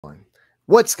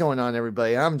What's going on,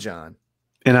 everybody? I'm John.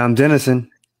 And I'm Dennison.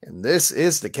 And this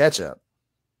is the catch up.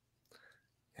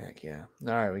 Heck yeah.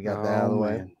 All right, we got that out of the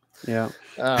way. Yeah.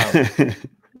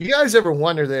 You guys ever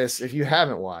wonder this if you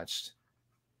haven't watched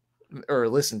or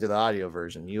listened to the audio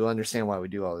version? You understand why we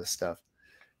do all this stuff.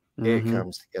 It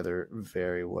comes together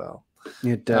very well.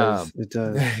 It does. It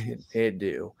does. It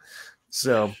do.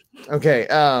 So, okay.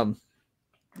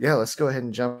 Yeah, let's go ahead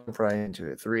and jump right into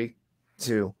it. 3,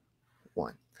 2,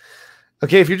 1.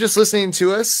 Okay, if you're just listening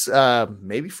to us,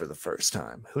 maybe for the first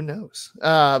time, who knows?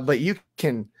 But you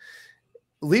can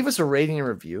leave us a rating and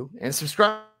review and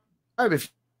subscribe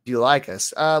if you like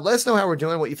us. Let us know how we're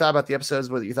doing, what you thought about the episodes,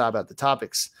 what you thought about the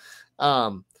topics,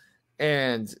 and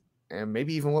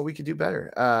maybe even what we could do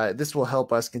better. This will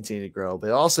help us continue to grow,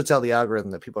 but also tell the algorithm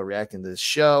that people are reacting to this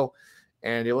show,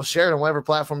 and it will share it on whatever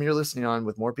platform you're listening on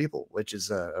with more people, which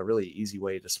is a really easy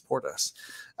way to support us.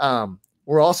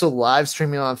 We're also live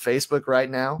streaming on Facebook right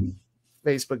now,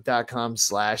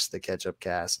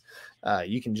 facebook.com/thecatchupcast.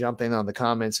 You can jump in on the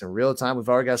comments in real time. We've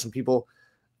already got some people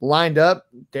lined up.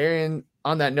 Darian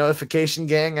on that notification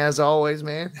gang, as always,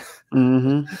 man.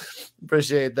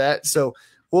 Appreciate that. So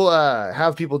we'll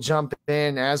have people jump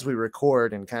in as we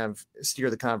record and kind of steer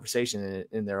the conversation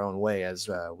in their own way as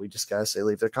we discuss. They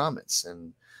leave their comments,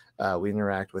 and we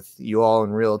interact with you all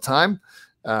in real time.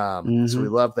 So we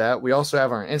love that. We also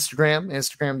have our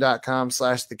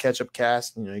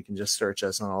instagram.com/thecatchupcast. You can just search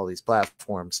us on all these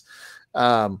platforms.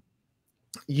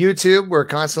 YouTube, we're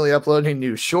constantly uploading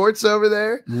new shorts over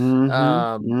there,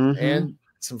 and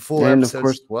some full episodes, of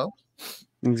course, as well.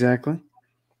 Exactly.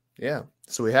 Yeah.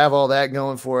 So we have all that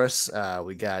going for us.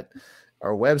 We got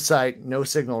our website,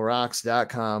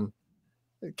 nosignalrocks.com.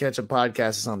 Catch Up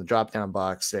Podcast is on the drop down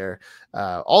box there.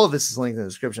 All of this is linked in the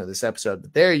description of this episode,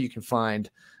 but there you can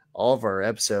find all of our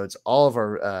episodes, all of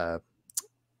our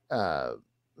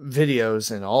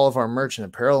videos, and all of our merch and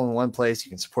apparel in one place. You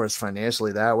can support us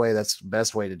financially that way. That's the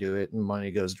best way to do it. And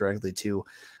money goes directly to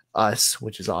us,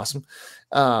 which is awesome.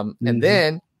 And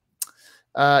then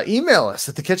email us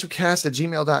at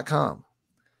theketchupcast@gmail.com.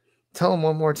 Tell them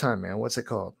one more time, man. What's it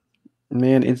called?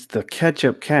 Man, it's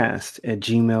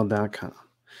theketchupcast@gmail.com.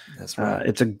 That's right.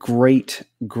 It's a great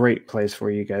place where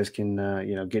you guys can,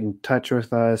 get in touch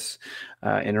with us,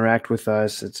 interact with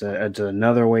us. It's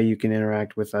another way you can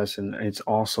interact with us. And it's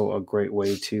also a great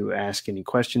way to ask any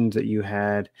questions that you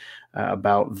had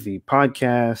about the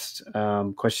podcast,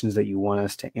 questions that you want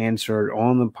us to answer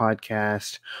on the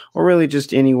podcast, or really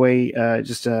just any way,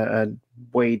 just a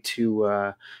way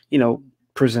to,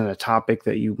 present a topic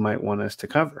that you might want us to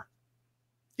cover.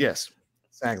 Yes.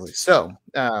 Exactly. So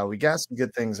we got some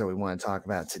good things that we want to talk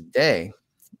about today.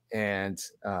 And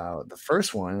the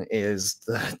first one is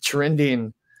the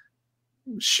trending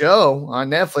show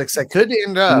on Netflix that could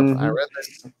end up, I read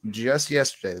this just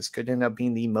yesterday, this could end up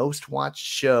being the most watched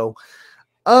show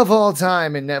of all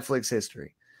time in Netflix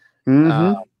history.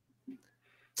 Tell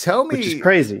me. Which is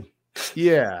crazy.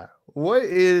 Yeah. What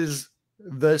is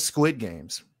the Squid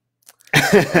Games?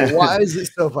 Why is it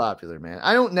so popular, man?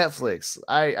 I don't Netflix.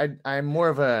 I'm more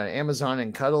of an Amazon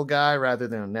and cuddle guy rather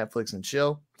than a Netflix and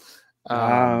chill.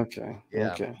 Okay.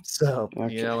 Yeah. Okay. So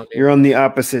okay. You're on the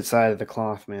opposite side of the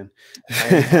cloth, man.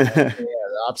 The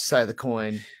opposite side of the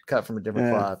coin, cut from a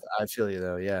different cloth. I feel you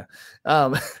though. Yeah.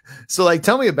 So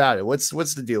tell me about it. What's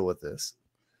the deal with this?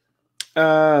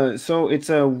 So it's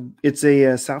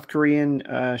a South Korean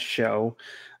show.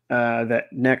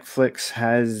 That Netflix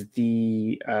has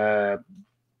the,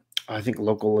 I think,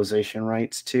 localization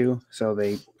rights to, so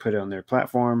they put it on their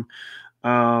platform.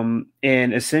 And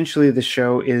essentially, the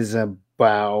show is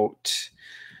about.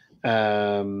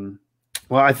 I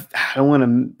don't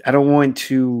want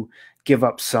to give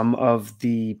up some of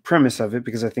the premise of it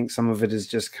because I think some of it is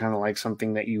just kind of like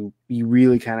something that you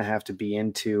really kind of have to be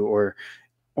into, or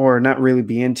not really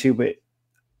be into, but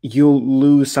you'll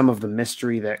lose some of the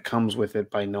mystery that comes with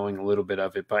it by knowing a little bit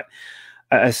of it. But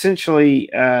essentially,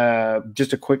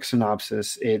 just a quick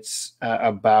synopsis. It's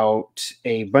about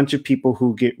a bunch of people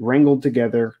who get wrangled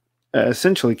together,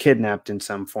 essentially kidnapped in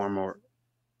some form, or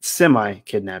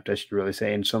semi-kidnapped, I should really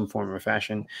say, in some form or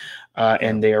fashion.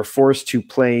 And they are forced to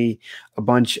play a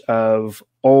bunch of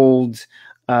old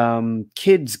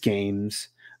kids games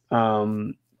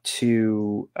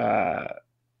to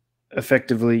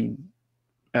effectively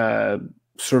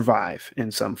survive in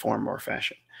some form or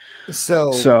fashion.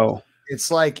 So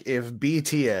it's like if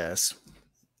BTS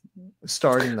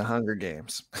starting the Hunger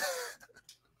Games.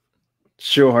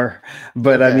 Sure,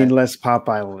 but okay. I mean less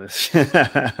Popeye-ish.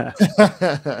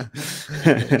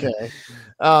 Okay.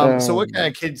 So what kind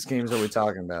of kids games are we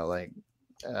talking about? Like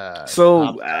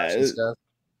stuff?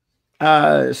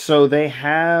 So they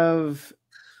have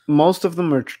most of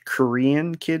them are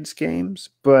Korean kids games,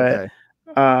 but Okay.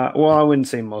 well, I wouldn't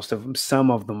say most of them.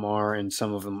 Some of them are, and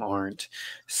some of them aren't.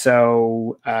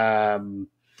 So,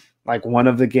 like one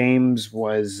of the games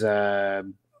was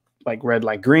like red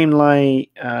light, green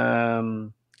light,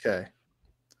 Okay.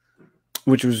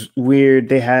 which was weird.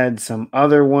 They had some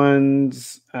other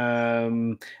ones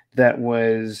that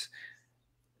was,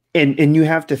 and you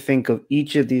have to think of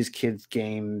each of these kids'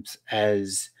 games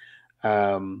as,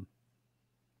 um,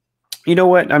 you know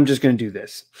what? I'm just going to do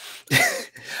this.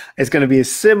 It's going to be a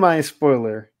semi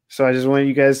spoiler. So I just want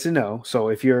you guys to know. So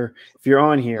if you're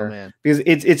on Oh here, man. because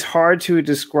it's hard to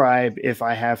describe if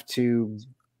I have to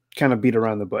kind of beat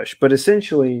around the bush, but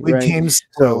essentially, We right? came So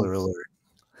spoiler alert.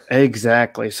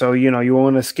 exactly. So you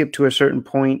want to skip to a certain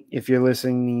point if you're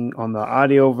listening on the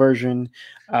audio version,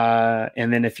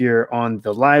 and then if you're on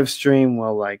the live stream,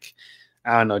 well, like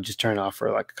I don't know, just turn off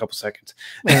for like a couple seconds.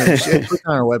 Click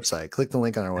on our website. Click the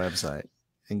link on our website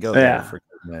and go there Yeah. for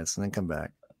 10 minutes and then come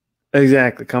back.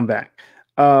 Exactly, come back.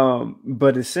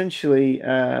 But essentially,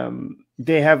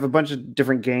 they have a bunch of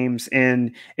different games,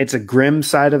 and it's a grim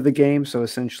side of the game. So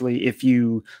essentially, if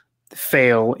you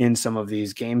fail in some of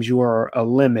these games, you are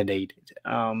eliminated.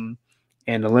 And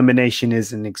elimination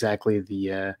isn't exactly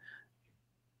the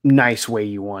nice way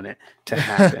you want it to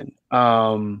happen.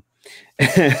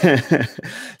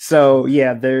 So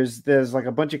yeah, there's like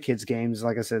a bunch of kids games.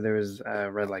 Like I said, there was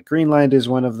red light, green light is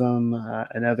one of them.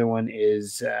 Another one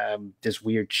is this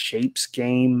weird shapes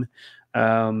game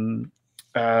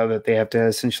that they have to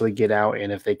essentially get out,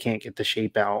 and if they can't get the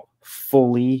shape out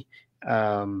fully,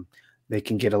 um, they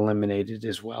can get eliminated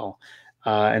as well.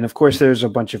 And of course, there's a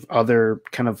bunch of other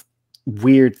kind of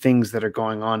weird things that are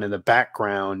going on in the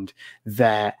background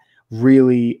that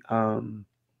really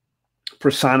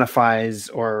personifies,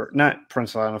 or not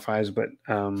personifies, but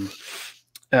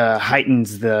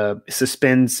heightens the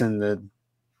suspense and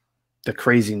the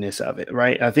craziness of it,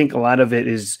 right? I think a lot of it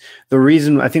is the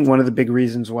reason. I think one of the big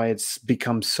reasons why it's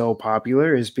become so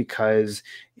popular is because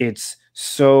it's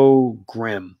so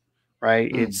grim,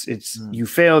 right? Mm, It's mm. you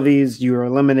fail these, you are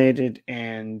eliminated,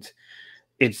 and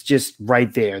it's just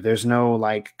right there. There's no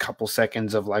like couple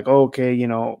seconds of like, oh, okay,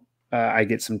 I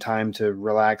get some time to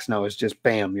relax. No, it's just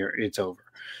bam, it's over.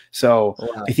 So I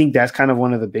Wow. think that's kind of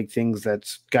one of the big things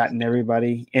that's gotten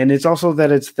everybody. And it's also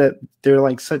that they're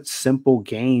like such simple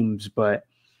games, but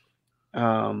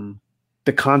um,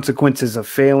 the consequences of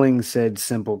failing said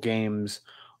simple games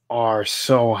are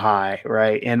so high,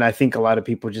 right? And I think a lot of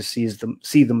people just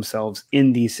see themselves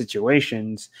in these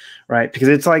situations, right? Because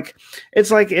it's like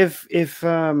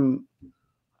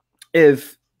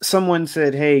if someone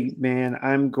said, "Hey, man,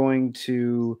 I'm going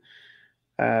to,"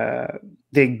 uh,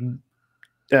 they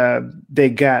they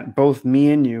got both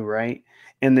me and you, right?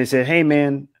 And they said, "Hey,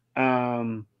 man,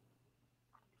 I'm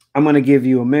going to give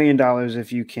you $1 million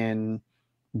if you can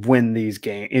win these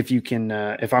games. If you can,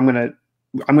 if I'm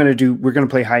gonna do, we're gonna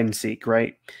play hide and seek,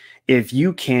 right? If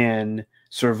you can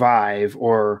survive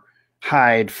or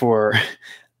hide for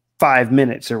 5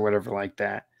 minutes or whatever like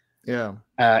that, Yeah.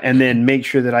 and then make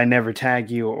sure that I never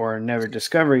tag you or never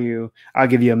discover you, I'll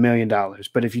give you $1 million.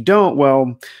 But if you don't,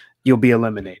 well, you'll be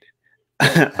eliminated."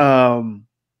 um,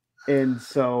 and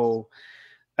so,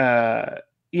 uh,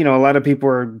 a lot of people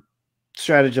are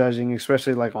strategizing,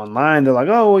 especially like online. They're like,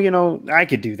 "Oh, well, I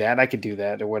could do that. I could do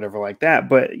that," or whatever like that.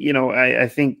 But I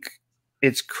think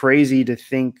it's crazy to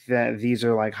think that these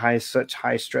are like such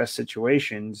high stress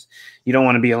situations. You don't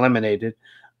want to be eliminated.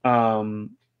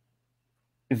 Um,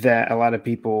 that a lot of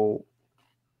people,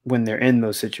 when they're in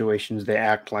those situations, they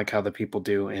act like how the people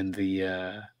do in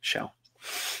the show.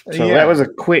 So that Yeah. was a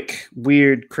quick,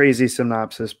 weird, crazy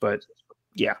synopsis, but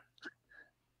yeah.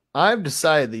 I've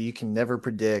decided that you can never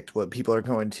predict what people are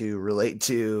going to relate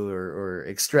to or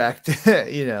extract,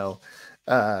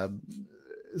 uh,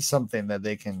 something that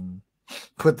they can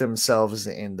put themselves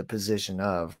in the position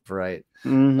of, right?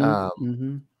 Mm-hmm. Um,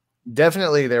 Mm-hmm.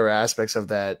 Definitely there were aspects of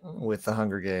that with the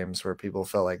Hunger Games where people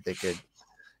felt like they could,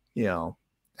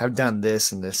 have done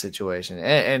this in this situation.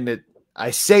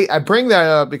 I bring that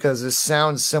up because this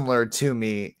sounds similar to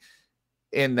me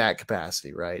in that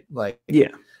capacity, right? Like,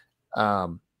 Yeah.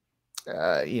 um,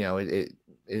 it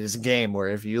is a game where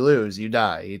if you lose, you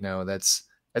die. That's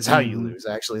how you Mm-hmm. lose.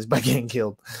 Actually, is by getting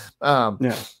killed. Um,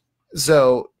 Yeah.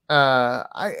 so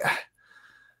I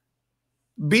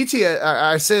BTS.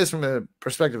 I say this from a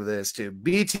perspective of this too.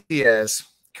 BTS,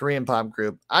 Korean pop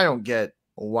group. I don't get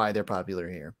why they're popular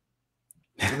here.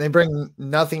 They bring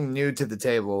nothing new to the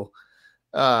table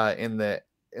in the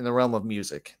realm of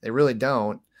music. They really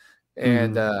don't.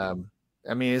 And Mm-hmm.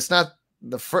 I mean, it's not.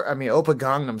 I mean, Oppa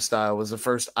Gangnam Style was the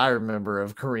first I remember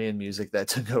of Korean music that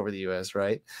took over the US,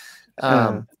 right?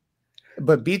 Uh,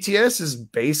 But BTS is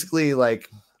basically like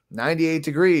 98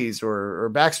 Degrees or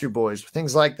Backstreet Boys,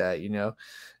 things like that, you know?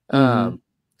 mm-hmm.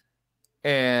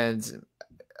 And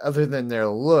other than their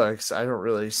looks, I don't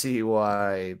really see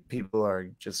why people are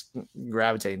just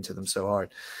gravitating to them so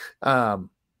hard.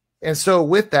 And so,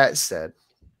 with that said,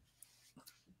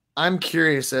 I'm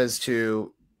curious as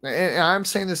to, and I'm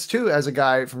saying this too as a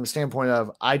guy from the standpoint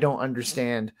of I don't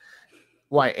understand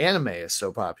why anime is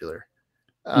so popular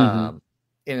Mm-hmm.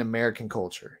 in American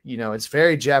culture. You know, it's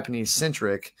very Japanese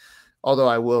centric. Although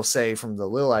I will say, from the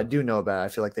little I do know about it, I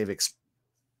feel like they've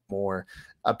more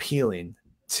appealing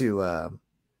to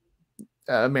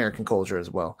American culture as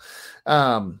well.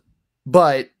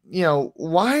 But you know,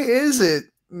 why is it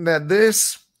that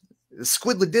this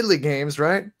Squidly Diddly games,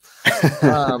 right?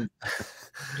 um,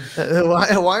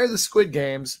 why are the Squid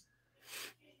Games?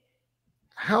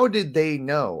 How did they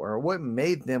know, or what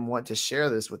made them want to share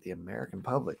this with the American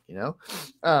public? You know,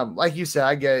 like you said,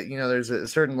 I get, you know, there's a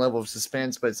certain level of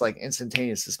suspense, but it's like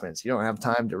instantaneous suspense. You don't have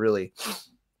time to really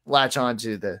latch on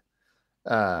to the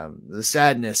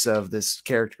sadness of this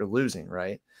character losing,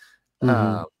 right? Mm-hmm.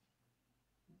 Um,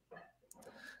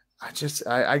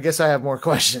 I guess I have more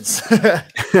questions.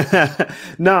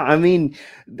 No, I mean,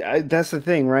 that's the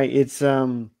thing, right? It's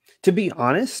to be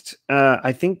honest,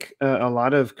 I think a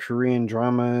lot of Korean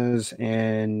dramas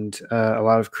and a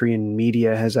lot of Korean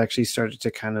media has actually started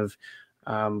to kind of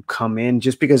come in,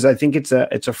 just because I think it's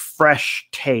a fresh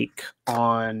take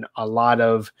on a lot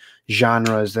of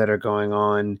genres that are going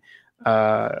on,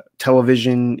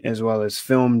 television as well as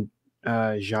film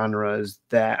genres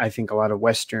that I think a lot of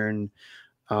Western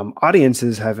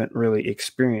audiences haven't really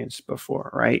experienced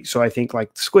before, right? So I think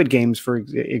like Squid Games, for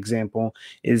example,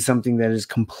 is something that is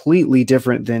completely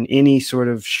different than any sort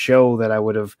of show that I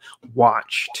would have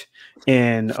watched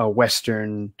in a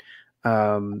Western,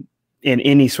 in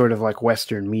any sort of like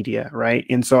Western media, right?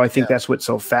 And so I think Yeah. that's what's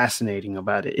so fascinating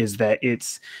about it, is that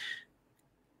it's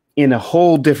in a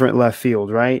whole different left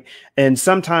field, right? And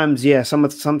sometimes, yeah,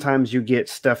 sometimes you get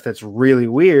stuff that's really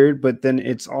weird, but then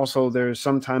it's also, there's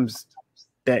sometimes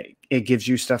that it gives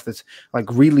you stuff that's like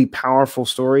really powerful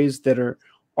stories that are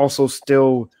also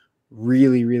still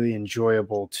really, really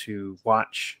enjoyable to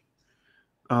watch,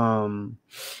 um,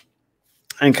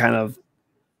 and kind of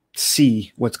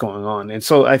see what's going on. And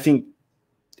so I think,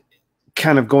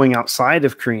 kind of going outside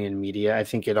of Korean media, I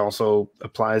think it also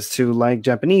applies to like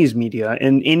Japanese media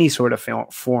and any sort of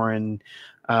foreign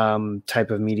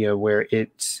type of media where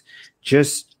it's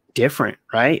just different,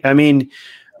 right? I mean,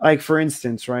 like for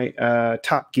instance, right,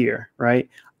 Top Gear, right?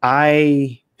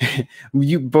 I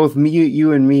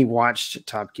you and me watched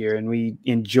Top Gear and we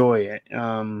enjoy it.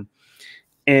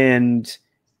 And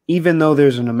even though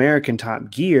there's an American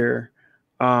Top Gear,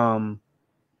 um,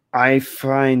 I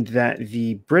find that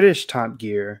the British Top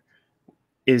Gear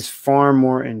is far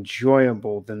more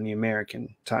enjoyable than the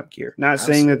American Top Gear. Not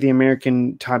saying that Absolutely. the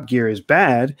American Top Gear is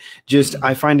bad, just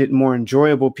I find it more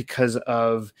enjoyable because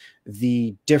of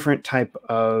the different type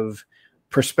of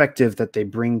perspective that they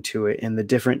bring to it and the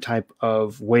different type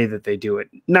of way that they do it.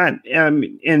 Not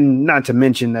and not to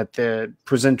mention that the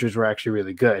presenters were actually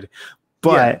really good. Yeah.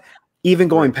 But even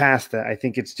going Great. past that, I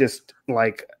think it's just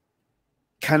like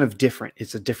kind of different.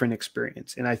 It's a different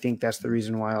experience, and I think that's the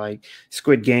reason why like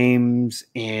Squid Games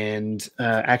and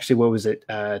actually, what was it?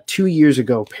 2 years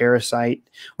ago, Parasite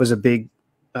was a big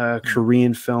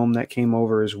Korean film that came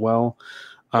over as well,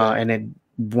 Yeah. and it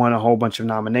won a whole bunch of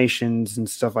nominations and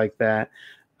stuff like that.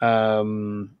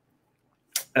 Um,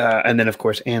 and then of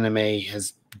course, anime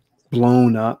has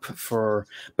blown up for,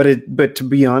 but to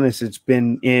be honest, it's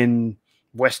been in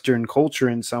Western culture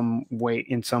in some way,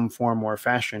 in some form or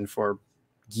fashion, for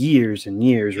years and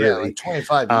years, Yeah. Like really.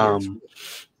 25 years. Um,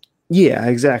 yeah,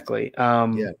 exactly.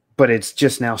 Yeah. But it's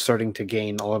just now starting to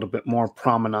gain a little bit more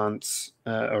prominence,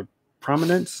 or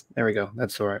prominence. There we go.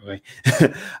 That's the right way.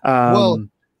 Well,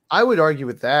 um, I would argue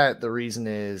with that. The reason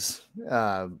is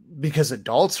because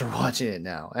adults are watching it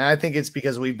now. And I think it's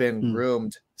because we've been mm,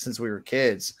 groomed since we were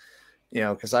kids, you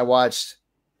know, because I watched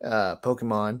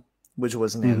Pokemon, which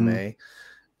was an anime. mm-hmm,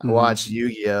 I mm-hmm, watched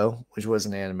Yu-Gi-Oh, which was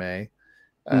an anime.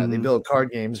 They mm-hmm, build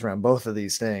card games around both of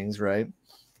these things, right?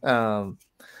 Um,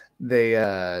 they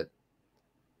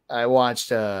I watched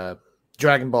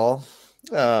Dragon Ball,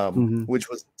 mm-hmm, which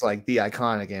was like the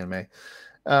iconic anime.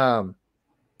 Um,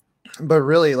 but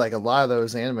really, like a lot of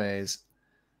those animes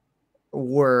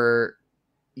were,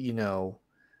 you know,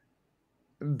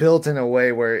 built in a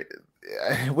way where,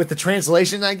 with the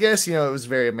translation, I guess, you know, it was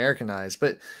very Americanized.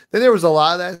 But then there was a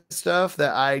lot of that stuff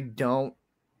that I don't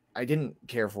I didn't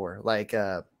care for, like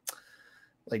do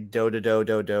do do do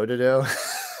do do do.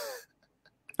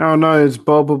 Oh no, it's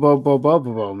Bo,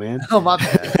 man. Oh, my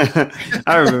bad.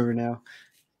 I remember now.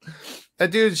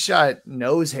 That dude shot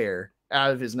nose hair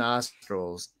out of his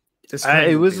nostrils. It was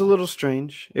a People. little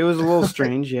strange. It was a little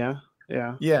strange, yeah.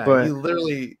 Yeah. Yeah, he But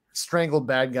literally strangled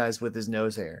bad guys with his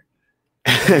nose hair.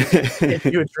 If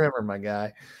you a trimmer, my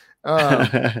guy.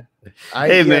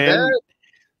 Hey man,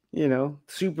 you know,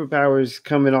 superpowers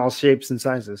come in all shapes and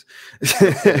sizes.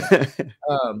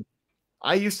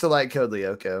 I used to like Code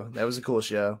Lyoko. That was a cool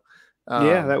show.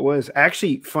 Yeah, that was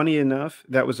actually funny enough.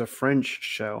 That was a French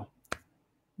show.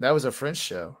 That was a French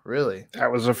show, really.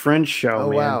 That was a French show. Oh,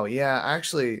 man. wow, yeah.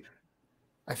 Actually,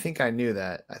 I think I knew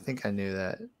that.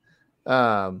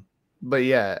 But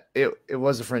yeah, it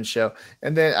was a French show,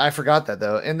 and then I forgot that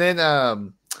though. And then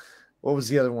what was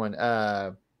the other one?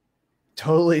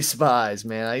 Totally Spies,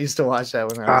 man. I used to watch that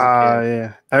when I was a kid.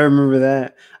 Yeah, I remember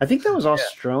that. I think that was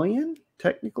Australian,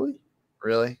 technically.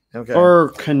 Really? Okay. Or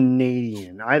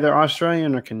Canadian, either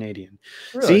Australian or Canadian.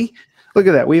 Really? See, look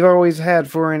at that. We've always had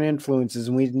foreign influences,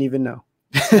 and we didn't even know.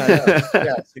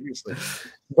 Yeah, seriously.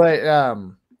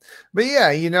 But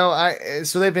yeah, you know,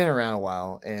 so they've been around a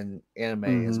while, and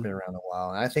anime has been around a while,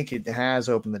 and I think it has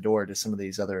opened the door to some of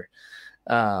these other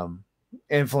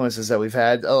influences that we've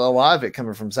had. A lot of it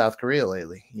coming from South Korea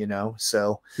lately, you know.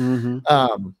 So,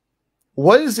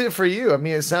 what is it for you? I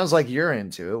mean, it sounds like you're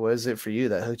into it. What is it for you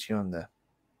that hooked you on the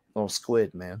little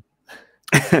squid, man?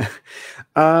 Because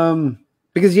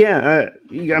I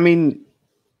mean,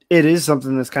 it is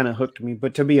something that's kind of hooked me.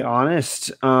 But to be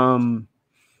honest,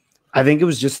 I think it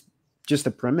was just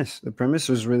the premise. The premise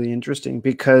was really interesting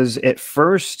because at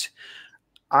first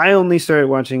I only started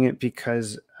watching it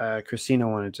because Christina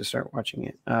wanted to start watching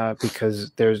it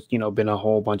because there's, you know, been a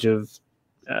whole bunch of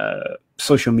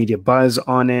social media buzz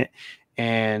on it.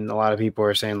 And a lot of people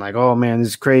are saying like, oh man, this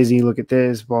is crazy. Look at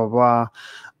this, blah, blah,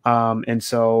 blah. And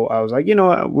so I was like, you know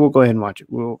what? We'll go ahead and watch it.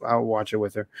 I'll watch it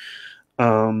with her.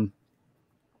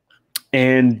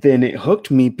 And then it hooked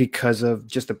me because of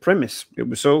just the premise. It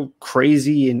was so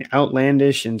crazy and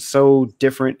outlandish and so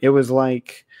different. It was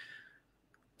like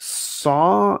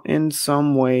Saw in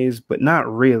some ways, but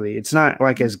not really. It's not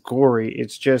like as gory.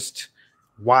 It's just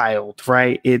wild,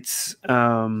 right? It's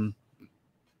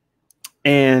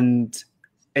and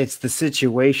it's the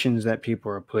situations that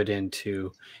people are put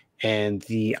into and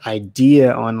the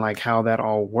idea on like how that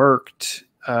all worked.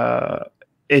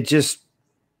 It just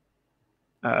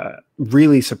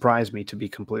really surprised me, to be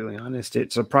completely honest.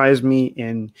 It surprised me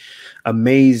and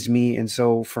amazed me. And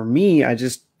so for me, I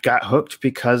just got hooked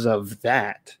because of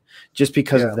that, just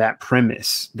because of that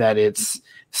premise, that it's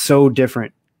so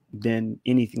different than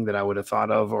anything that I would have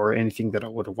thought of or anything that I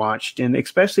would have watched. And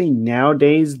especially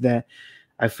nowadays that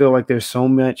I feel like there's so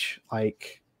much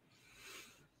like,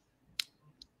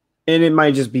 and it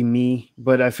might just be me,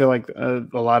 but I feel like a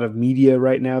lot of media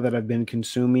right now that I've been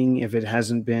consuming, if it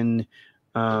hasn't been,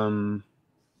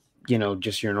 you know,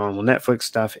 just your normal Netflix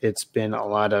stuff, it's been a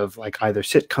lot of like either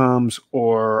sitcoms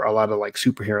or a lot of like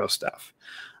superhero stuff,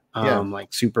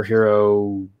 like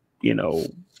superhero, you know,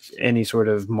 any sort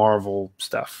of Marvel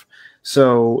stuff.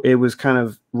 So it was kind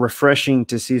of refreshing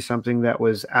to see something that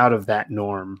was out of that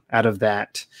norm, out of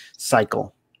that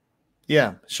cycle.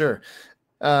 Yeah, sure.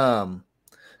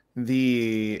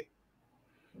 The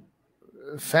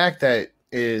fact that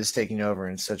it is taking over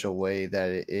in such a way that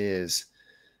it is,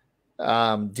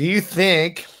 do you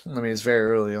think, I mean, it's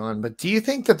very early on, but do you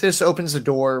think that this opens the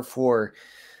door for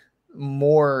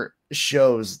more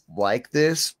shows like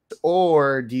this,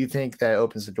 or do you think that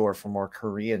opens the door for more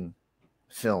Korean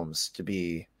films to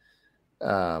be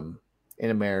in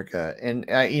America? And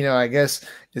you know, I guess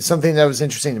it's something that was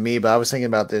interesting to me, but I was thinking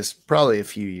about this probably a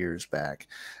few years back,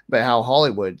 but how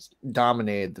Hollywood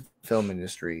dominated the film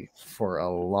industry for a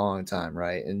long time,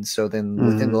 right? And so then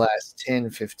within the last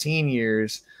 10, 15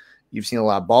 years, you've seen a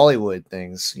lot of Bollywood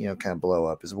things, you know, kind of blow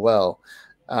up as well.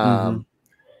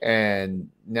 And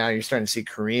now you're starting to see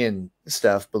Korean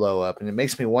stuff blow up. And it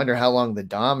makes me wonder how long the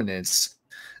dominance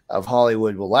of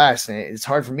Hollywood will last. And it's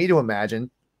hard for me to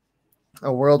imagine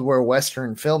a world where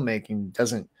Western filmmaking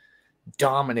doesn't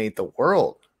dominate the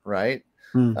world, right?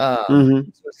 So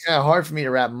it's kind of hard for me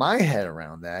to wrap my head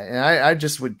around that. And I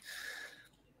just would,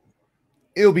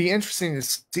 it'll be interesting to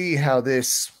see how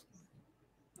this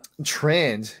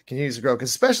trend continues to grow,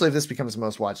 because especially if this becomes the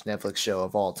most watched Netflix show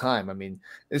of all time. I mean,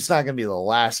 it's not going to be the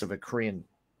last of a Korean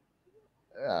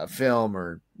film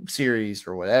or series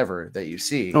or whatever that you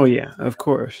see. Oh yeah, of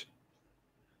course.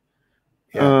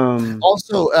 Yeah.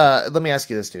 Also, let me ask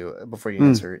you this too before you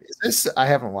answer. Is this? I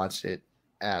haven't watched it.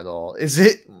 at all. Is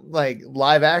it like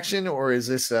live action or is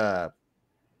this like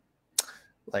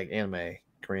anime,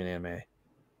 Korean anime?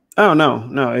 Oh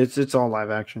no, it's all live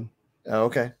action. Oh,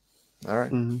 okay. All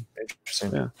right. Mm-hmm.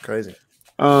 Interesting. Yeah. Crazy.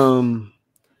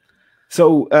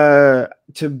 So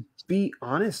to be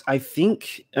honest, I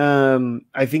think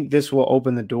this will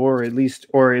open the door,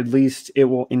 or at least it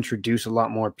will introduce a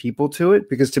lot more people to it.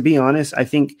 Because to be honest, I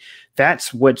think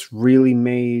that's what's really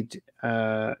made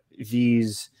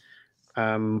these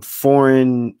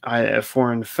foreign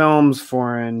films,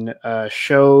 foreign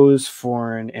shows,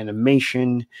 foreign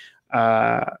animation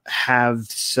have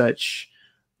such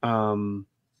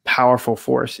powerful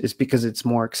force, is because it's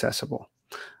more accessible.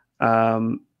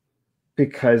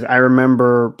 Because I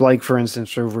remember, like, for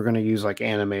instance, if we're going to use like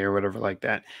anime or whatever like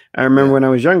that, I remember when I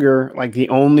was younger, like the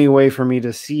only way for me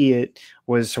to see it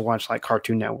was to watch like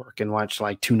Cartoon Network and watch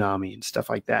like Toonami and stuff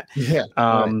like that. Yeah.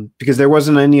 Right. Because there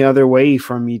wasn't any other way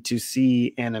for me to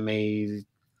see anime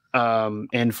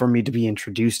and for me to be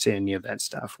introduced to any of that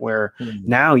stuff, where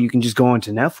now you can just go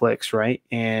onto Netflix, right?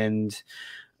 And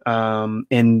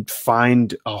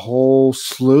find a whole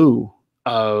slew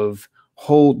of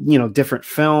different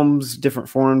films, different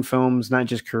foreign films, not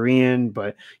just Korean,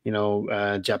 but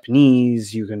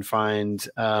Japanese. You can find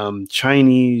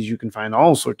Chinese. You can find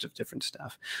all sorts of different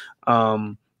stuff.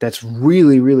 That's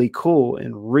really, really cool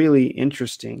and really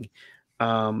interesting.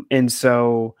 And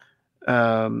so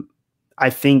I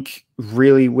think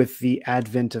really with the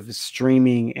advent of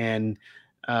streaming and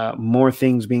more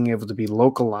things being able to be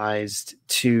localized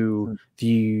to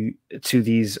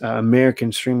these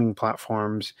American streaming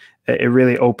platforms, it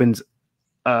really opens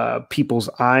people's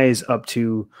eyes up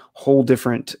to whole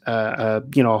different, a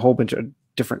whole bunch of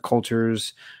different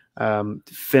cultures,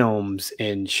 films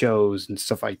and shows and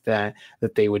stuff like that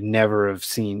they would never have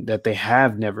seen, that they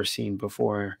have never seen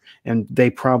before, and they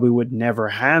probably would never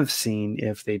have seen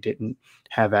if they didn't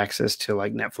have access to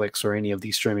like Netflix or any of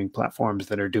these streaming platforms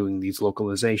that are doing these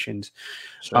localizations.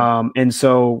 Sure. And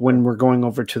so when we're going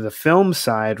over to the film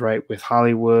side, right, with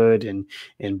Hollywood and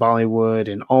Bollywood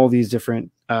and all these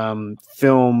different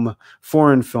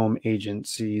foreign film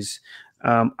agencies,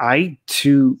 I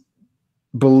too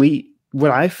believe,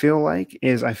 what I feel like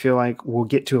is, I feel like we'll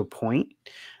get to a point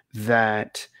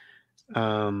that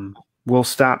we'll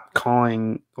stop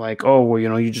calling like, oh, well,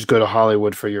 you just go to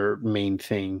Hollywood for your main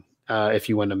thing if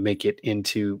you want to make it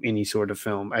into any sort of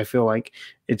film. I feel like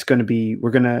we're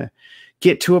going to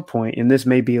get to a point, and this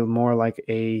may be more like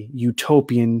a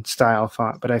utopian style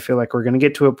thought, but I feel like we're going to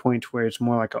get to a point where it's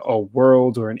more like a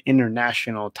world or an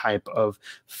international type of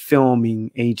filming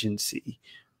agency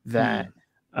that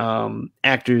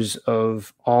actors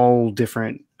of all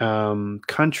different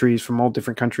countries, from all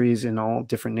different countries and all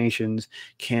different nations,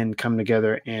 can come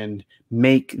together and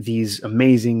make these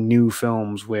amazing new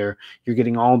films where you're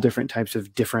getting all different types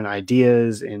of different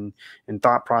ideas and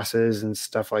thought process and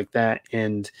stuff like that.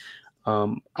 And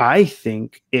I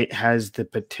think it has the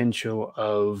potential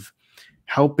of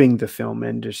helping the film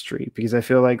industry, because I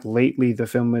feel like lately the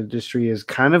film industry has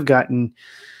kind of gotten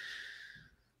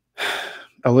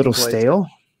a little stale.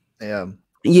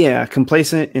 Yeah,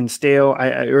 complacent and stale,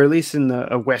 or at least in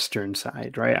the Western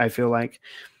side, right? I feel like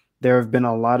there have been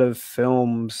a lot of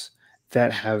films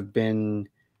that have been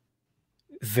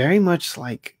very much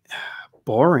like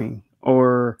boring,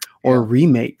 or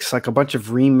remakes, like a bunch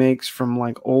of remakes from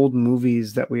like old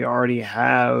movies that we already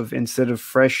have, instead of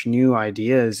fresh new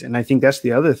ideas. And I think that's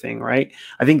the other thing, right?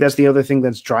 I think that's the other thing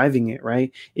that's driving it,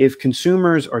 right? If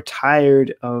consumers are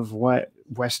tired of what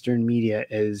Western media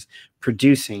is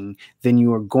producing, then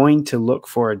you are going to look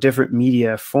for a different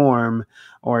media form,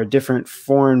 or a different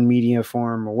foreign media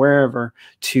form, or wherever,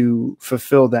 to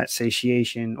fulfill that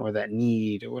satiation or that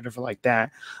need or whatever like that,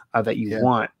 that you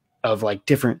want, of like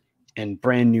different and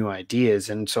brand new ideas.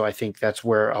 And so I think that's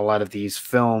where a lot of these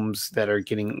films that are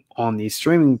getting on these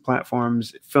streaming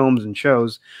platforms, films and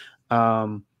shows,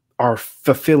 are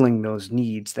fulfilling those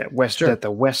needs that that the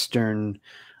Western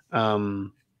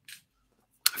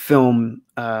film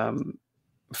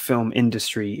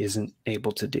industry isn't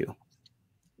able to do.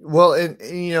 Well, and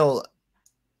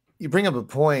you bring up a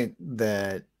point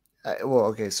that,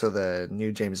 okay, so the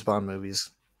new James Bond movies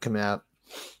coming out,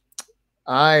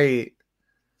 I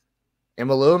am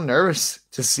a little nervous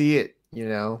to see it,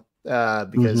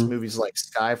 because movies like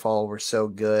Skyfall were so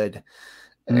good,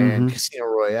 and Casino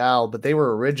Royale, but they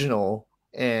were original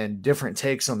and different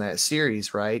takes on that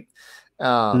series, right?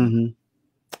 And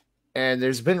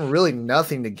there's been really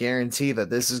nothing to guarantee that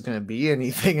this is going to be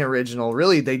anything original.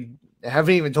 Really, they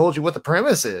haven't even told you what the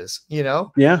premise is,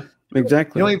 Yeah,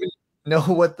 exactly. You don't even know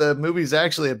what the movie's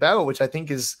actually about, which I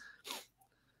think is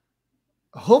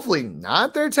hopefully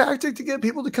not their tactic to get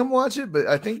people to come watch it, but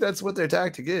I think that's what their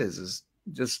tactic is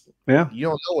just you don't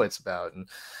know what it's about. And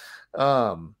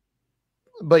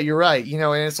but you're right,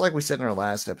 and it's like we said in our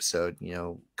last episode,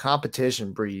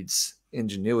 competition breeds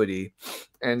ingenuity.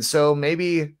 And so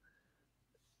maybe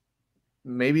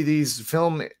these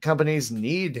film companies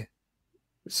need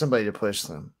somebody to push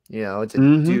them, to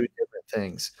do different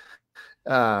things.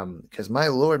 Because my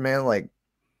Lord, man, like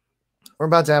we're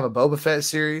about to have a Boba Fett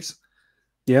series.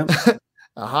 Yeah.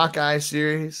 A Hawkeye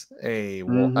series, a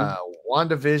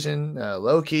WandaVision,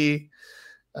 Loki,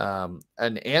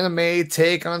 an anime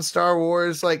take on Star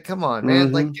Wars. Like, come on,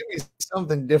 man. Like, give me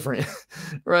something different,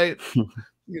 right?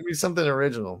 Give me something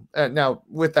original. Now,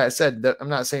 with that said, I'm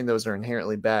not saying those are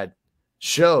inherently bad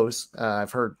shows.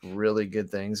 I've heard really good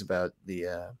things about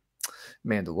the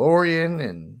Mandalorian,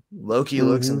 and Loki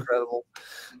looks incredible.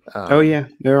 Oh, yeah.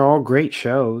 They're all great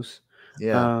shows.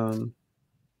 Yeah.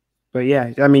 But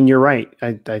yeah, I mean, you're right.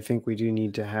 I think we do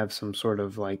need to have some sort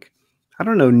of like, I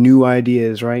don't know, new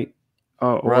ideas, right?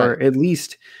 Or at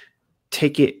least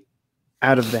take it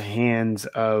out of the hands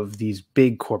of these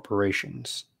big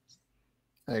corporations.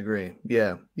 I agree.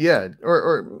 Yeah. Yeah.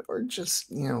 Or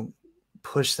just,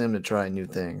 push them to try new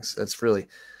things. That's really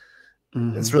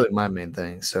my main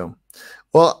thing. So,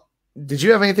 well, did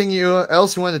you have anything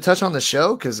else you wanted to touch on the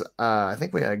show? Because I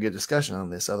think we had a good discussion on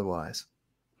this otherwise.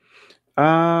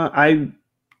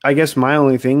 I guess my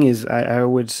only thing is I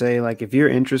would say, like, if you're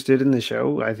interested in the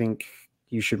show, I think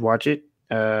you should watch it.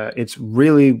 It's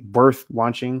really worth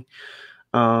watching.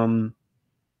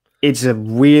 It's a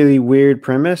really weird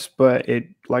premise, but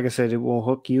like I said, it will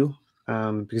hook you,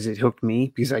 because it hooked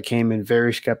me, because I came in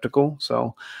very skeptical.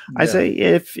 So I say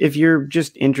if you're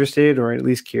just interested or at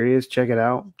least curious, check it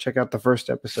out. Check out the first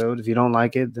episode. If you don't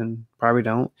like it, then probably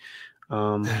don't.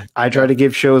 I try to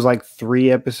give shows like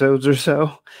 3 episodes or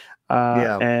so.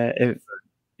 Until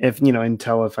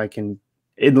if I can,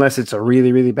 unless it's a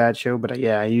really, really bad show. But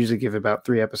I usually give about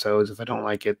 3 episodes. If I don't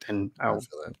like it, then I'll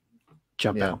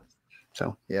jump out.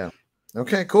 So yeah.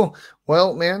 Okay, cool.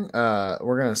 Well, man,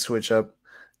 we're gonna switch up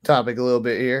topic a little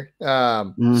bit here.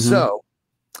 So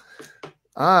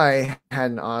I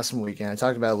had an awesome weekend. I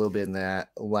talked about it a little bit in that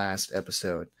last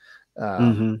episode.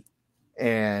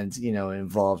 And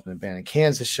involved in the Band of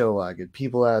Kansas show, a lot of good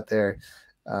people out there.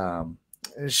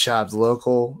 Shopped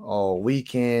local all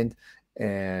weekend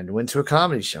and went to a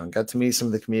comedy show and got to meet some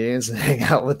of the comedians and hang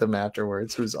out with them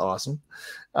afterwards. It was awesome.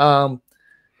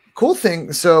 Cool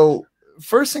thing. So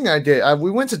first thing I did,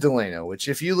 we went to Delano, which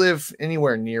if you live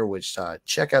anywhere near Wichita,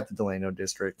 check out the Delano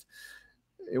district.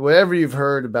 Whatever you've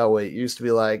heard about what it used to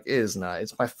be like, it is not.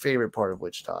 It's my favorite part of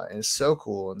Wichita, and it's so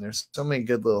cool, and there's so many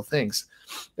good little things.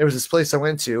 There was this place I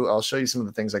went to. I'll show you some of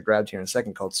the things I grabbed here in a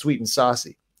second, called Sweet and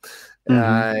Saucy.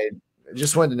 I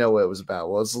just wanted to know what it was about.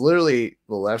 Well, it's literally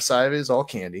the left side of it is all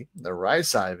candy. The right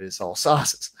side of it is all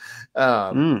sauces.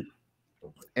 And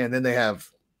then they have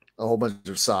a whole bunch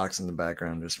of socks in the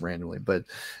background just randomly. But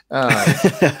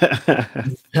I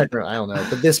don't know.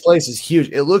 But this place is huge.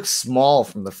 It looks small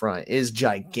from the front. It is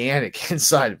gigantic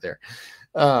inside of there.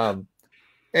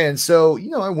 And so,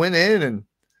 I went in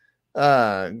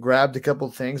and grabbed a couple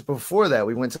of things. Before that,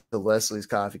 we went to the Leslie's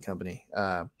Coffee Company.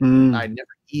 I'd never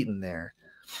eaten there.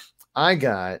 I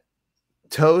got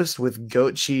toast with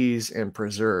goat cheese and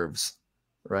preserves,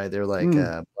 right? They're like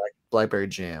blackberry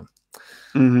jam.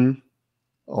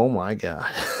 Oh my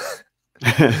God.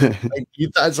 Like, you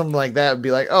thought something like that would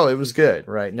be like, oh, it was good,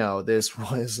 right? No, this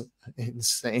was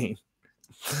insane.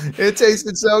 It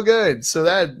tasted so good. So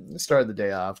that started the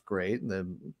day off great. And the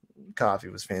coffee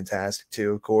was fantastic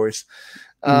too, of course.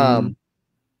 But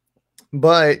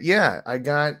yeah, I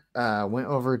went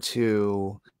over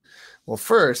to,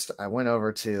 first I went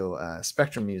over to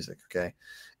Spectrum Music. Okay.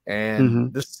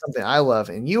 And this is something I love.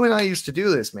 And you and I used to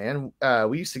do this, man.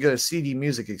 We used to go to CD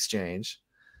Music Exchange.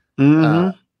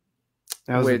 That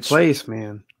was the place,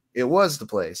 man. It was the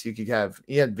place. You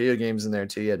had video games in there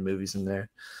too. You had movies in there.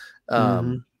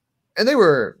 And they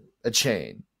were a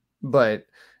chain, but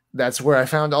that's where I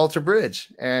found Alter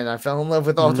Bridge, and I fell in love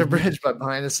with Alter Bridge by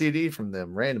buying a CD from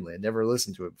them randomly. I'd never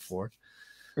listened to it before.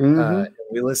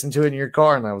 We listened to it in your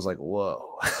car, and I was like,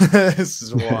 whoa, this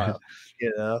is wild.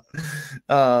 Yeah,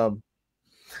 so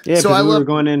we were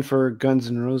going in for Guns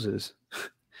N' Roses.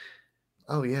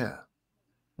 Oh yeah.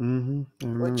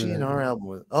 What GNR album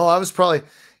was? Oh, I was probably,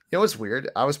 what's weird?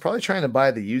 I was probably trying to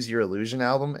buy the Use Your Illusion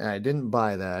album, and I didn't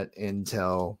buy that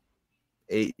until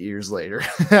 8 years later.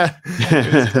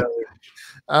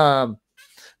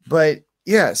 But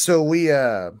yeah, so we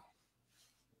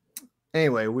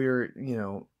anyway, we were,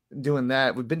 doing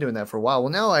that. We've been doing that for a while.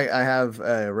 Well, now I have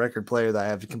a record player that I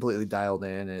have completely dialed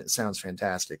in, and it sounds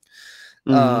fantastic.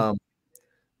 Mm-hmm.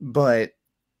 But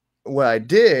what I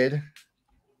did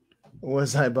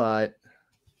was I bought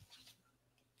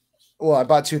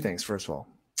two things. First of all,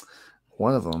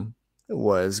 one of them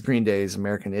was Green Day's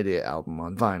American Idiot album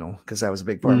on vinyl, because that was a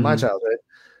big part of my childhood.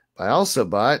 But I also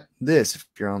bought this, if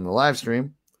you're on the live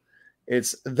stream.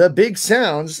 It's the big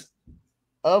sounds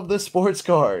of the sports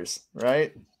cars,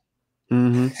 right?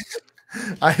 Mm-hmm.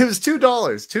 It was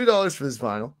 $2 for this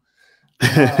vinyl.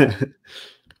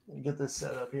 Get this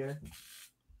set up here.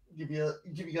 Give you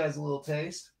guys a little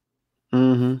taste.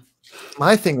 Mm-hmm.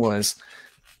 My thing was,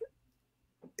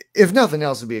 if nothing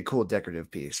else, it'd be a cool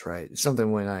decorative piece, right?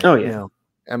 Something when I,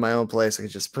 at my own place, I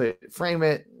could just frame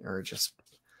it or just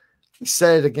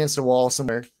set it against a wall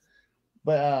somewhere.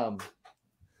 But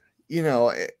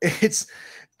it's,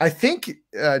 I think,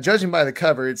 judging by the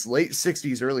cover, it's late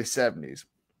 60s, early 70s.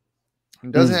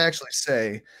 It doesn't actually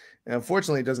say, and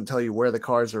unfortunately, it doesn't tell you where the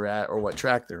cars are at or what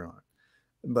track they're on.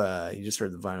 But you just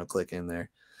heard the vinyl click in there.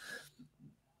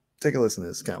 Take a listen to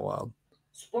this. It's kind of wild.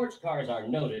 Sports cars are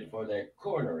noted for their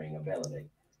cornering ability.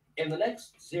 In the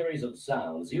next series of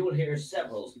sounds, you will hear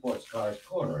several sports cars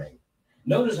cornering.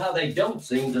 Notice how they don't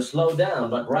seem to slow down,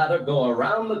 but rather go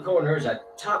around the corners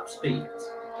at top speeds.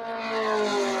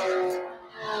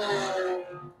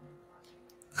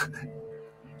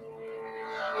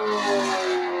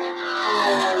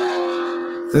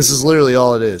 This is literally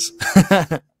all it is.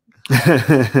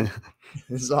 This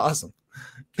is awesome.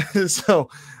 So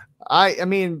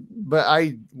but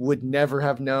I would never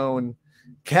have known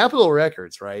Capitol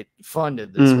Records, right,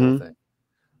 funded this whole thing.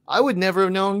 I would never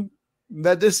have known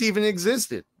that this even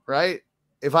existed, right,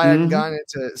 if I hadn't gone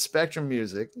into Spectrum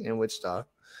Music in Wichita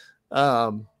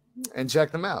and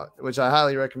check them out, which I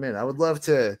highly recommend. I would love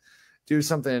to do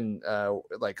something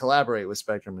like collaborate with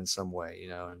Spectrum in some way,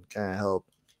 and kind of help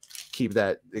keep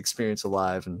that experience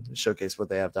alive and showcase what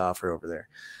they have to offer over there.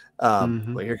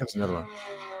 But here comes another one.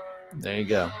 There you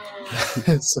go.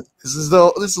 This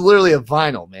is literally a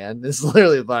vinyl, man. This is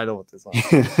literally a vinyl with this on.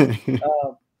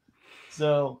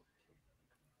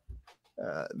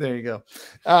 There you go.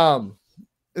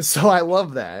 So I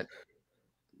love that.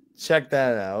 Check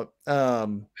that out.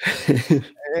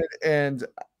 And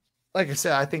like I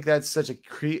said, I think that's such a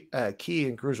key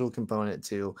and crucial component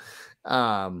to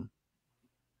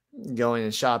going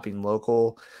and shopping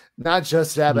local, not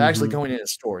just that, but actually going in a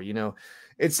store.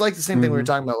 It's like the same thing we were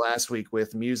talking about last week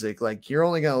with music. Like, you're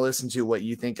only going to listen to what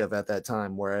you think of at that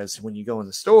time. Whereas when you go in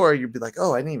the store, you'd be like,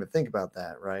 oh, I didn't even think about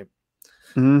that. Right.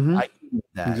 I need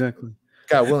that. Exactly.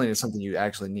 God willing is something you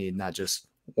actually need, not just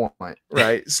want.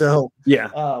 Right. So, yeah.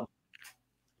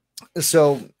 I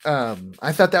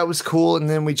thought that was cool. And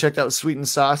then we checked out Sweet and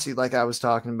Saucy, like I was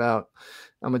talking about.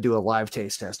 I'm going to do a live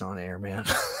taste test on air, man.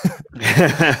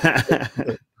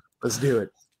 Let's do it.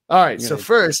 All right. So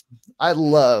first, I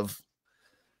love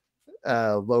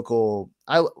local.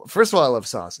 First of all, I love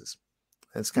sauces.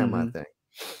 That's kind of my thing.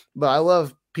 But I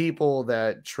love people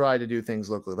that try to do things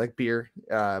locally, like beer.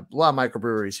 A lot of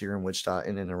microbreweries here in Wichita,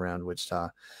 in and around Wichita.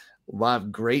 A lot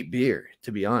of great beer,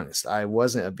 to be honest. I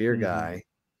wasn't a beer guy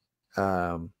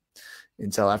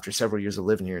until after several years of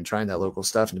living here and trying that local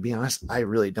stuff. And to be honest, I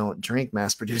really don't drink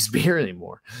mass-produced beer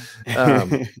anymore. I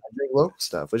drink local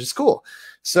stuff, which is cool.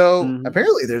 So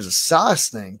apparently there's a sauce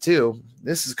thing too.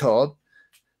 This is called,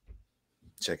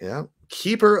 check it out,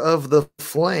 Keeper of the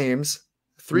Flames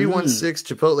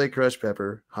 316 Chipotle Crushed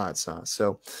Pepper Hot Sauce.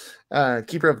 So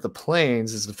Keeper of the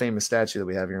Plains is the famous statue that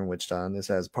we have here in Wichita, and this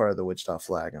has part of the Wichita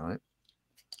flag on it.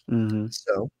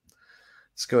 So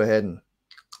let's go ahead and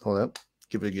hold up.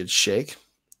 Give it a good shake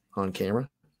on camera.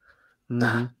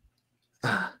 There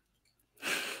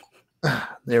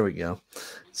we go.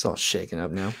 It's all shaking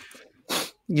up now.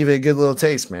 Give it a good little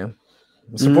taste, man.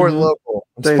 I'm supporting local.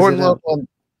 I'm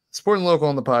supporting local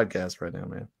on the podcast right now,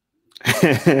 man.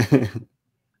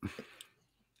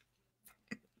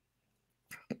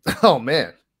 Oh,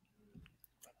 man.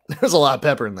 There's a lot of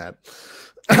pepper in that.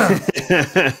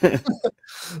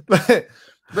 but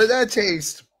that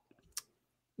taste,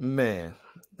 man,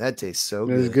 that tastes so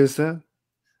good. That's good stuff.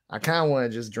 I kind of want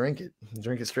to just drink it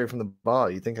straight from the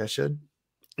bottle. You think I should?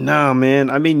 No, man.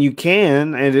 I mean, you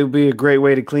can, and it'll be a great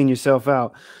way to clean yourself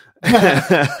out.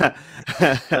 I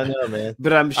know, man.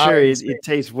 But I'm sure it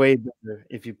tastes way better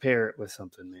if you pair it with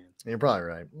something, man. You're probably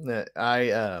right.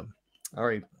 I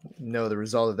already know the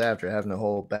result of that after having a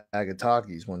whole bag of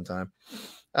Takis one time.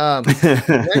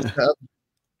 Next up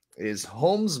is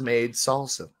Homes Made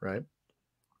Salsa, right?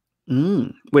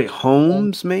 Wait,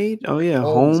 Homes Made? Oh, yeah.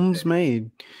 Homes Made.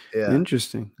 Yeah.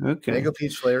 Interesting. Okay. Mango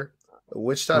peach flavor. a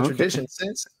Wichita tradition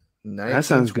since That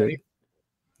sounds good.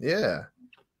 Yeah,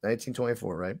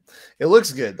 1924, right? It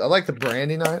looks good. I like the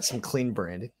branding on it. Some clean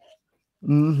branding.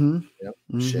 Yep.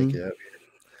 Shake it up here.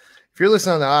 If you're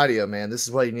listening on the audio, man, this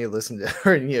is what you need to listen to,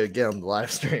 or you need to get on the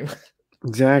live stream.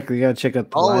 Exactly. You gotta check out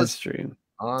the live stream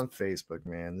on Facebook,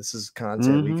 man. This is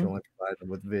content we can only provide them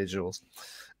with visuals.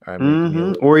 All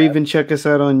right, or even check us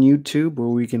out on YouTube,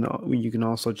 where you can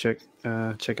also check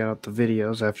out the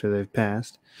videos after they've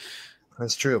passed.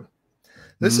 That's true.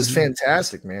 This is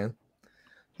fantastic, man.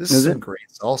 This is some great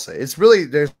salsa. It's really,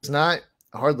 there's not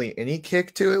hardly any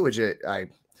kick to it, which I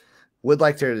would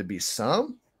like there to be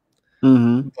some,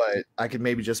 but I could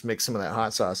maybe just mix some of that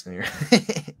hot sauce in here.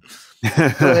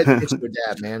 Go ahead and get your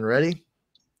dab, man. Ready?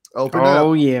 Open up.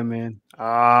 Oh yeah, man.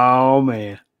 Oh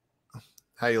man.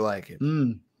 How you like it?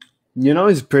 You know,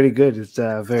 it's pretty good. It's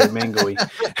very mango-y.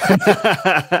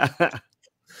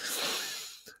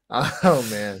 Oh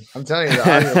man, I'm telling you, the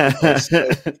audio is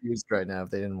so confused right now if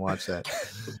they didn't watch that.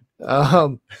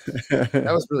 That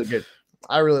was really good.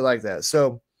 I really like that.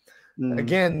 So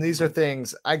again, these are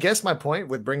things. I guess my point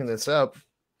with bringing this up,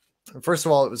 first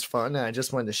of all, it was fun, and I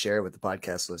just wanted to share it with the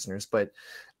podcast listeners. But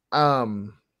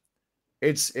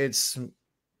it's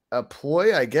a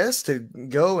ploy, I guess, to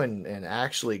go and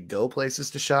actually go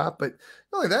places to shop, but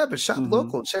not only that, but shop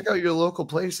local. Check out your local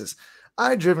places.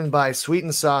 I'd driven by Sweet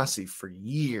and Saucy for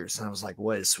years, and I was like,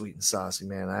 what is Sweet and Saucy,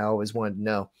 man? I always wanted to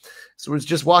know. So I was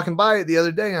just walking by it the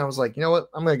other day, and I was like, you know what?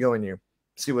 I'm going to go in here,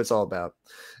 see what it's all about.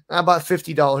 And I bought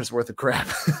 $50 worth of crap.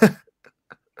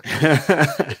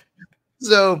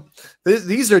 So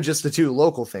these are just the two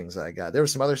local things that I got. There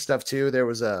was some other stuff, too. There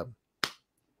was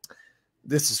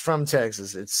this is from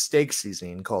Texas. It's steak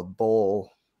seasoning called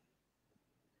Bowl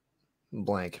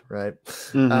blank, right?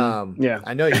 Yeah.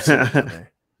 I know you've seen it in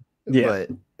there. Yeah. But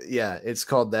yeah, it's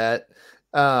called that.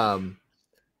 And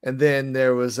then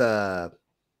there was what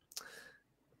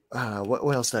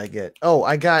else did I get? Oh,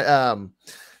 I got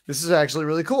this is actually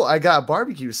really cool. I got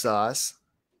barbecue sauce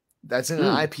that's in an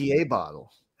IPA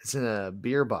bottle. It's in a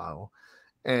beer bottle,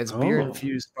 and it's beer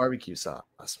infused barbecue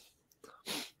sauce.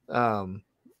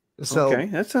 So okay,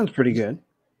 that sounds pretty good.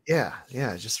 Yeah,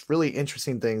 just really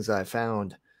interesting things I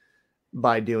found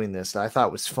by doing this that I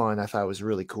thought was fun. I thought was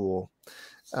really cool.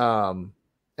 And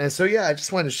so yeah, I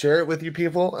just wanted to share it with you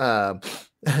people. But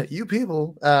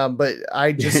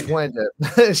I just wanted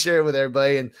to share it with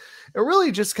everybody and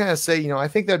really just kind of say, you know, I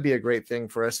think that'd be a great thing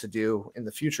for us to do in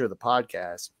the future of the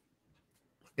podcast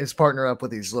is partner up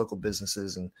with these local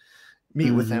businesses and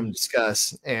meet with them,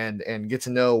 discuss and get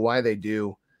to know why they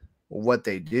do what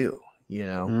they do, you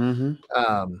know,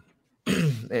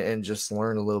 and just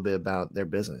learn a little bit about their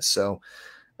business. So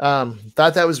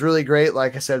thought that was really great.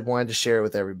 Like I said, wanted to share it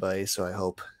with everybody. So I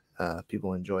hope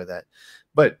people enjoy that.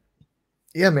 But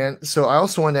yeah, man. So I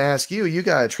also wanted to ask you, you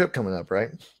got a trip coming up,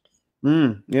 right?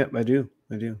 Yep, I do.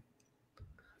 Me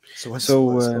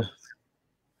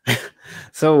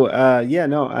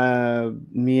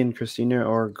and Christina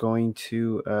are going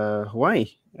to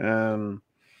Hawaii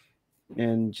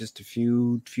in just a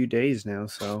few days now,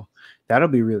 so that'll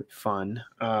be really fun.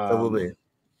 That will be.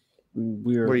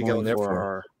 Where are you going there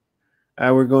for?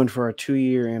 We're going for our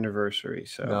 2-year anniversary.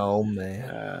 So, oh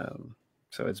man,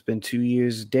 so it's been 2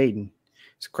 years dating.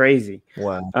 It's crazy.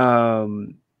 Wow.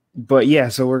 But yeah,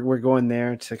 so we're going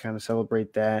there to kind of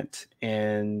celebrate that,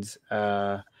 and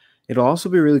it'll also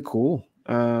be really cool.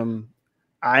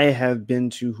 I have been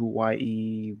to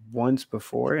Hawaii once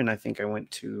before, and I think I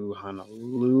went to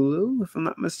Honolulu, if I'm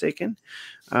not mistaken.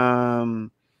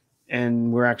 And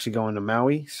we're actually going to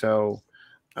Maui. So,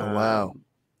 wow,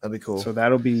 that'd be cool. So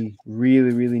that'll be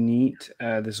really, really neat.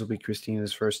 This will be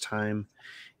Christina's first time,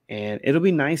 and it'll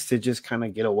be nice to just kind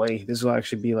of get away. This will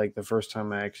actually be like the first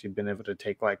time I actually been able to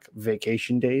take like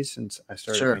vacation days since I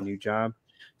started my new job.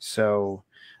 So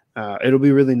it'll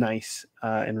be really nice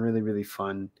and really, really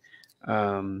fun.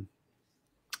 So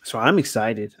I'm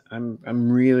excited.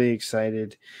 I'm really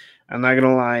excited. I'm not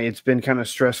gonna lie, it's been kind of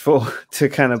stressful to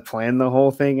kind of plan the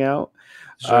whole thing out.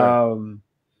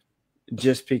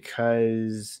 Just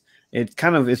because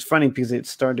it's funny because it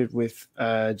started with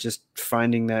just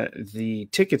finding that the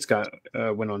tickets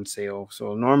went on sale.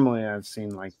 So normally I've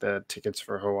seen like the tickets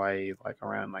for Hawaii like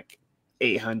around like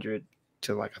 $800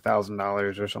 to like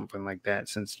 $1,000 or something like that,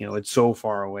 since you know it's so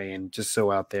far away and just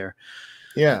so out there.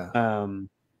 Yeah.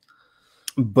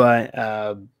 But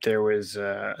there was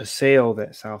a sale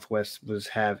that Southwest was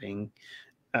having,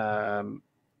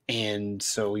 and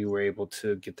so we were able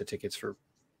to get the tickets for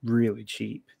really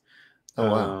cheap. Oh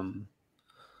wow!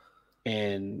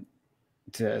 And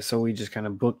so we just kind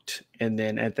of booked, and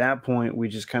then at that point we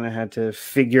just kind of had to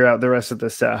figure out the rest of the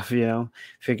stuff,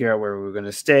 figure out where we were going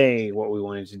to stay, what we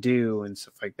wanted to do, and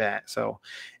stuff like that. So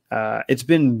it's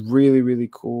been really, really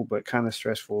cool, but kind of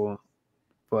stressful.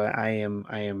 But I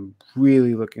am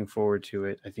really looking forward to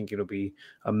it. I think it'll be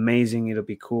amazing. It'll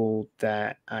be cool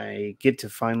that I get to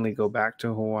finally go back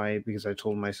to Hawaii, because I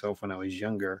told myself when I was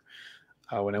younger,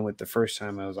 when I went the first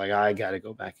time, I was like, I got to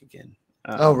go back again.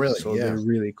 Oh, really? So Yeah. they're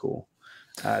really cool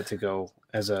to go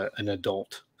as an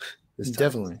adult.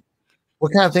 Definitely.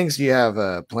 What kind of things do you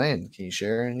have planned? Can you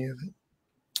share any of it?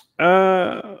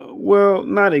 Well,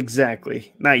 not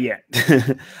exactly, not yet.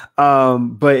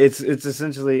 But it's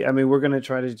essentially, I mean, we're gonna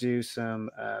try to do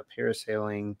some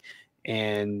parasailing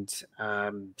and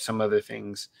some other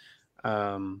things,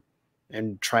 and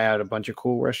try out a bunch of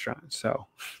cool restaurants. So,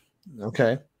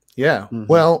 okay, yeah. Mm-hmm.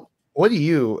 Well, what do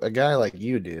you, a guy like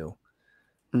you, do?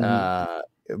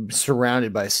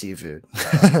 Surrounded by seafood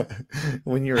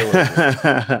when you're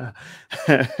living?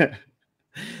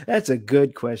 That's a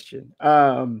good question.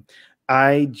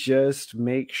 I just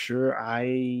make sure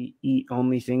I eat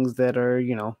only things that are,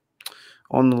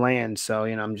 on the land. So,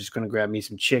 I'm just going to grab me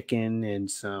some chicken and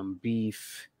some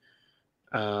beef,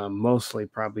 mostly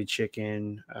probably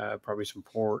chicken, probably some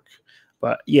pork.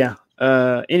 But yeah,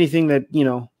 anything that,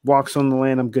 walks on the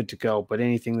land, I'm good to go. But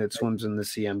anything that swims in the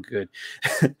sea, I'm good.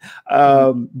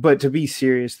 But to be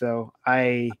serious, though,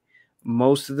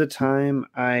 most of the time,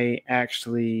 I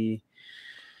actually...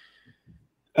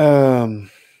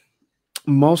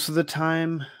 most of the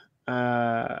time,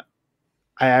 I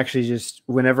actually just,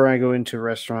 whenever I go into a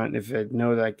restaurant, if I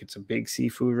know that it's a big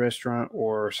seafood restaurant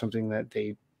or something that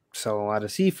they sell a lot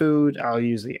of seafood, I'll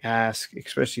usually ask,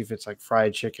 especially if it's like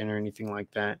fried chicken or anything like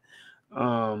that.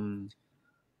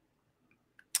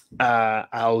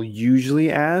 I'll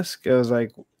usually ask, I was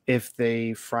like, if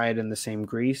they fry it in the same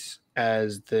grease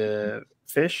as the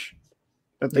fish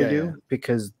that they do,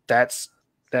 because that's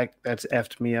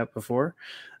effed me up before.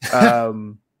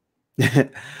 And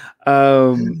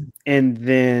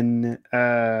then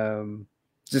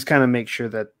just kind of make sure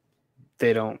that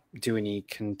they don't do any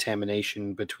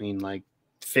contamination between like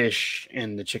fish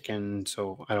and the chicken,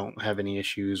 so I don't have any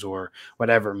issues or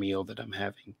whatever meal that I'm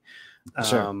having.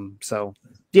 Sure. So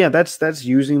yeah, that's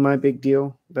usually my big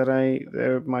deal,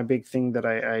 my big thing that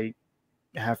I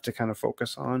have to kind of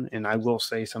focus on. And I will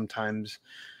say sometimes,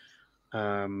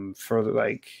 for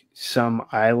like some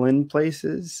island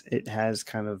places, it has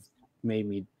kind of made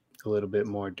me a little bit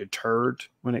more deterred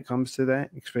when it comes to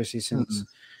that, especially since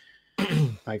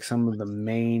like some of the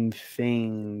main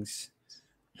things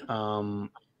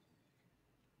at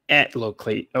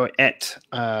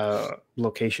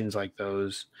locations like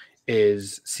those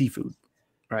is seafood,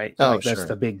 right? Oh, like that's sure.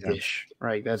 the big dish,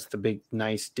 right? That's the big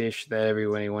nice dish that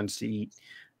everybody wants to eat,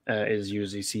 is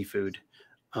usually seafood.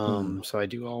 So I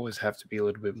do always have to be a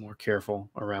little bit more careful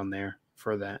around there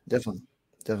for that. Definitely.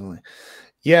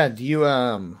 Yeah. Do you,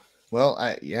 well,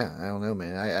 I don't know,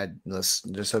 man. I let's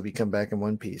just hope you come back in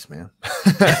one piece, man.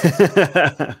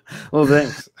 Well,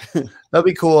 thanks. That'd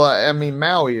be cool. I mean,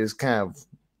 Maui is kind of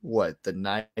what, the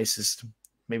nicest,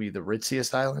 maybe the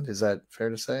ritziest island. Is that fair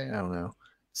to say? I don't know.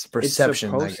 It's a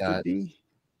perception I got. Yeah,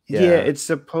 it's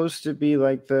supposed to be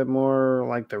like the more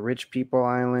like the rich people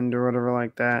island or whatever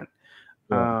like that.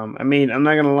 Yeah. I mean, I'm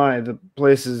not gonna lie, the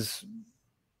places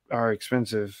are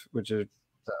expensive, which are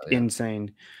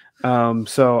insane.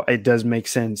 So it does make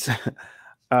sense.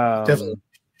 Definitely.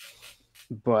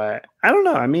 But I don't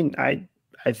know. I mean, I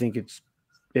think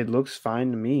it looks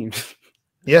fine to me.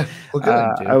 Yeah, well, good,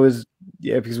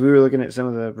 because we were looking at some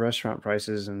of the restaurant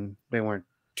prices and they weren't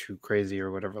too crazy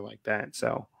or whatever like that.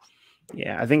 So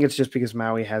yeah, I think it's just because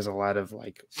Maui has a lot of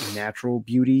like natural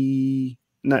beauty.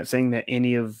 Not saying that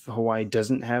any of Hawaii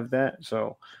doesn't have that,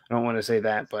 so I don't want to say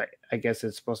that, but I guess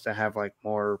it's supposed to have like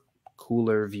more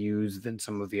cooler views than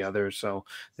some of the others, so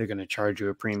they're going to charge you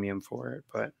a premium for it.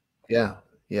 But yeah,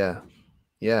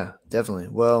 definitely.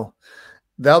 Well,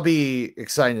 that'll be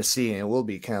exciting to see, and it will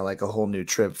be kind of like a whole new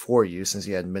trip for you since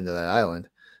you hadn't been to that island.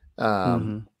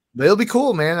 But it'll be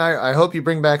cool, man. I hope you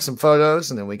bring back some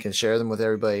photos, and then we can share them with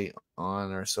everybody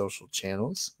on our social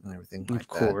channels and everything like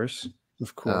that.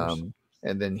 Of course.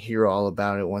 And then hear all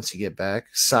about it once you get back.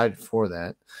 Excited for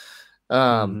that.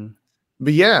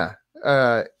 But yeah,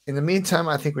 in the meantime,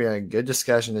 I think we had a good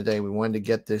discussion today. We wanted to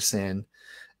get this in,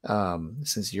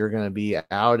 since you're going to be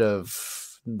out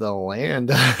of the land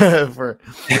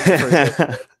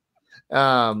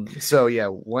so yeah,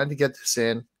 wanted to get this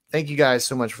in. Thank you guys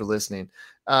so much for listening.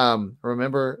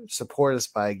 Remember, support us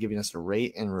by giving us a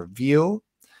rate and review,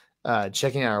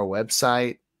 checking out our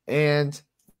website, and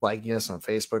liking us on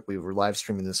Facebook. We were live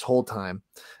streaming this whole time.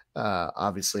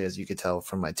 Obviously, as you could tell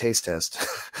from my taste test.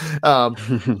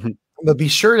 But be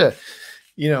sure to,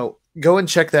 go and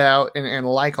check that out and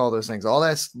like all those things. All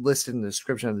that's listed in the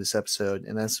description of this episode,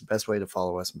 and that's the best way to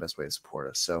follow us and best way to support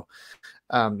us. So,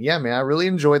 yeah, man, I really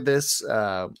enjoyed this.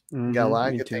 Got a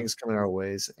lot of good things coming our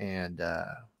ways, and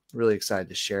really excited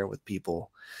to share with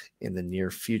people in the near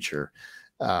future.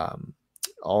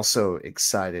 Also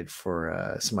excited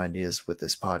for some ideas with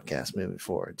this podcast moving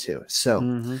forward too.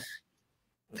 So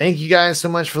thank you guys so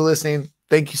much for listening.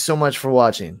 Thank you so much for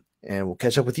watching, and we'll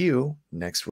catch up with you next week.